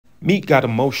Meek got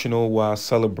emotional while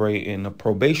celebrating a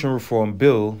probation reform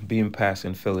bill being passed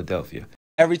in Philadelphia.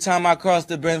 Every time I cross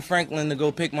the Ben Franklin to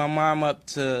go pick my mom up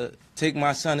to take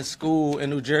my son to school in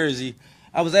New Jersey,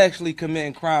 I was actually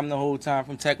committing crime the whole time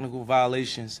from technical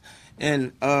violations.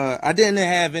 And I didn't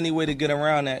have any way to get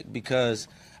around that because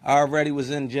I already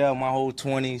was in jail my whole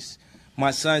 20s.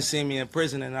 My son seen me in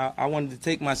prison, and I wanted to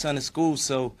take my son to school,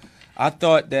 so I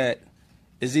thought that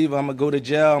it's either I'm going to go to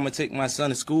jail, I'm going to take my son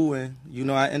to school, and,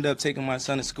 I end up taking my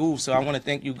son to school. So I want to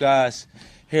thank you guys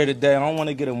here today. I don't want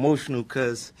to get emotional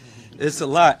because it's a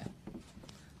lot.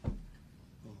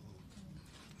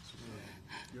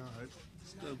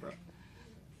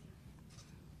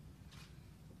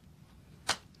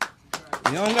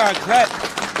 You don't gotta clap.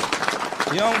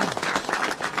 You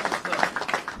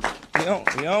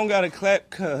don't gotta clap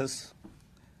because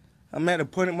I'm at a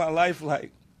point in my life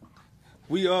like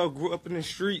we all grew up in the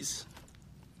streets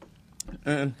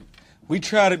and we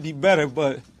try to be better,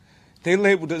 but they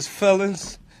labeled us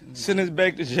felons, sent us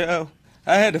back to jail.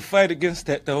 I had to fight against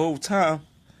that the whole time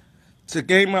to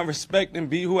gain my respect and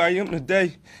be who I am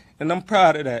today, and I'm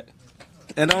proud of that.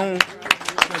 And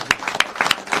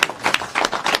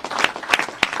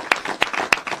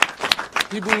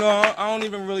people know I don't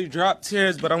even really drop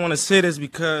tears, but I want to say this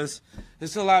because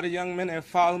there's a lot of young men that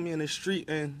follow me in the street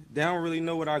and they don't really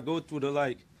know what I go through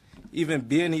to even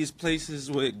be in these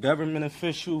places with government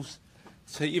officials,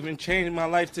 to even change my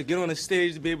life, to get on the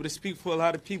stage, to be able to speak for a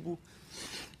lot of people.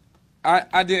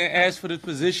 I didn't ask for this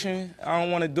position. I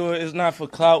don't want to do it. It's not for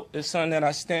clout. It's something that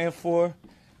I stand for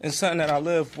and something that I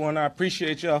live for, and I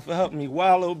appreciate y'all for helping me.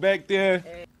 Wallow back there.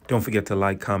 Don't forget to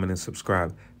like, comment, and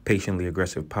subscribe. Patiently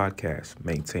Aggressive Podcast,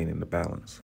 maintaining the balance.